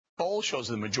poll shows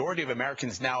the majority of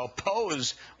Americans now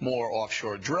oppose more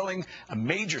offshore drilling, a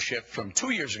major shift from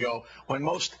 2 years ago when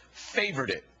most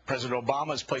favored it. President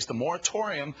Obama has placed a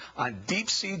moratorium on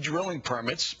deep-sea drilling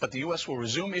permits, but the U.S. will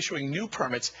resume issuing new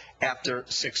permits after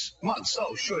 6 months.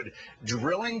 So, should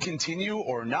drilling continue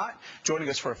or not? Joining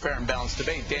us for a fair and balanced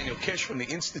debate, Daniel Kish from the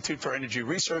Institute for Energy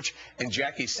Research and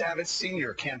Jackie Savitz,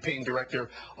 Senior Campaign Director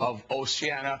of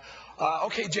Oceana.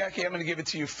 Okay, Jackie, I'm going to give it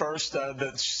to you first.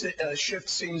 The shift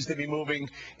seems to be moving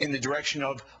in the direction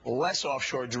of less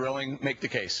offshore drilling. Make the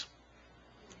case.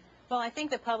 Well, I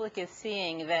think the public is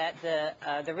seeing that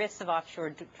the risks of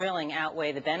offshore drilling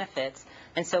outweigh the benefits,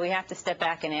 and so we have to step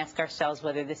back and ask ourselves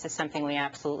whether this is something we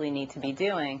absolutely need to be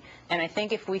doing. And I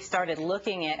think if we started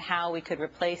looking at how we could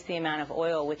replace the amount of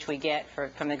oil which we get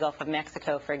from the Gulf of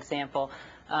Mexico, for example,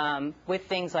 with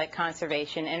things like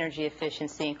conservation, energy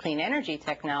efficiency, and clean energy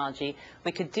technology,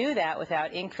 we could do that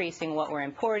without increasing what we're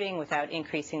importing, without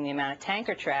increasing the amount of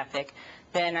tanker traffic.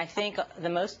 Then I think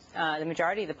the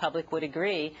majority of the public would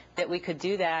agree that we could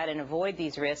do that and avoid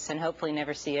these risks and hopefully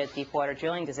never see a deep water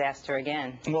drilling disaster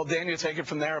again. Well, Daniel, take it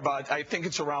from there. I think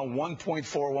it's around 1.4,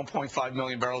 1.5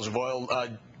 million barrels of oil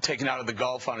taken out of the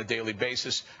Gulf on a daily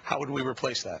basis. How would we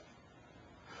replace that?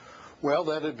 Well,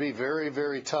 that would be very,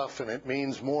 very tough, and it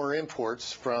means more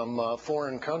imports from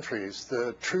foreign countries.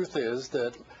 The truth is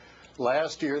that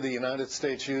last year the United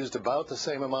States used about the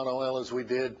same amount of oil as we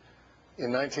did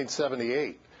in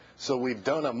 1978. So we've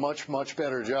done a much, much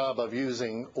better job of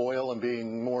using oil and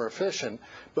being more efficient,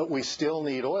 but we still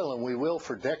need oil, and we will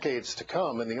for decades to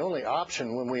come. And the only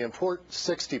option when we import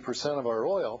 60% of our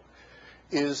oil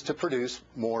is to produce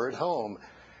more at home.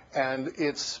 And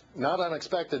it's not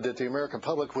unexpected that the American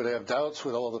public would have doubts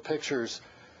with all the pictures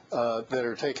that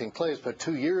are taking place. But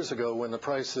 2 years ago, when the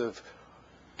price of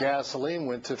gasoline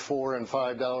went to $4 and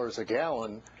 $5 a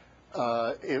gallon,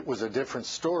 it was a different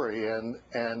story.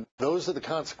 And those are the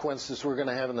consequences we're going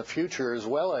to have in the future, as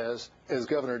well as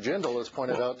Governor Jindal has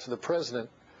pointed out to the president,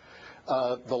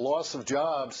 the loss of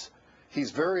jobs.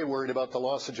 He's very worried about the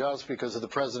loss of jobs because of the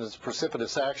president's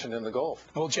precipitous action in the Gulf.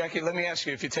 Well, Jackie, let me ask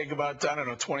you, if you take about,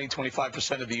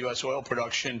 20-25% of the U.S. oil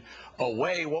production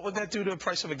away, what would that do to the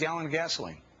price of a gallon of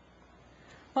gasoline?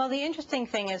 Well, the interesting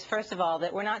thing is, first of all,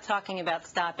 that we're not talking about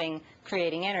stopping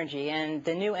creating energy, and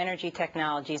the new energy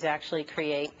technologies actually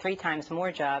create 3 times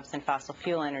more jobs than fossil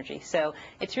fuel energy. So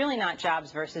it's really not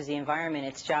jobs versus the environment,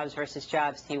 it's jobs versus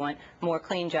jobs. Do you want more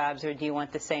clean jobs, or do you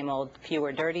want the same old,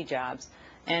 fewer dirty jobs?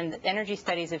 And energy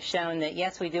studies have shown that,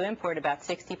 yes, we do import about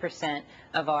 60%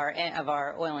 of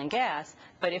our oil and gas,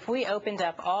 but if we opened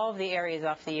up all of the areas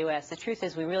off the U.S., the truth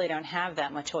is we really don't have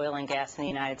that much oil and gas in the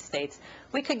United States.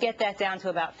 We could get that down to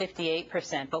about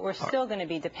 58%, but we're still going to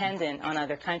be dependent on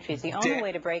other countries. The only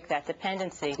way to break that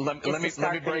dependency is to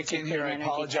start producing clean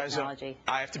energy technology.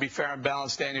 I have to be fair and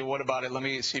balanced, Daniel. What about it? Let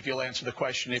me see if you'll answer the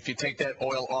question. If you take that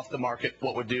oil off the market,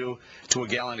 what would do to a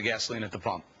gallon of gasoline at the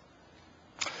pump?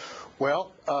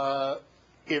 Well,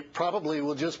 it probably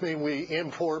will just mean we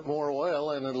import more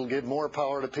oil, and it'll give more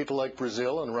power to people like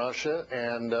Brazil and Russia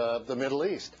and the Middle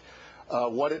East.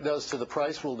 What it does to the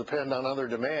price will depend on other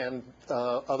demand.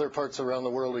 Other parts around the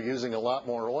world are using a lot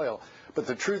more oil. But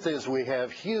the truth is we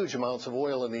have huge amounts of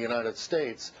oil in the United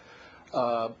States,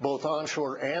 both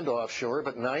onshore and offshore,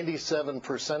 but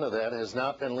 97% of that has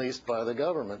not been leased by the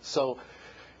government. So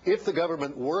if the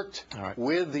government worked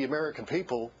with the American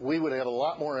people, we would have a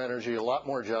lot more energy, a lot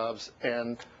more jobs,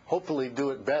 and hopefully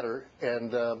do it better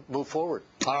and move forward.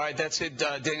 All right, that's it.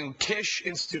 Daniel Kish,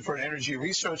 Institute for Energy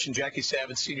Research, and Jackie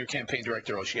Savitz, Senior Campaign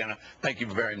Director, Oceana. Thank you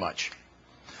very much.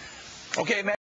 Okay,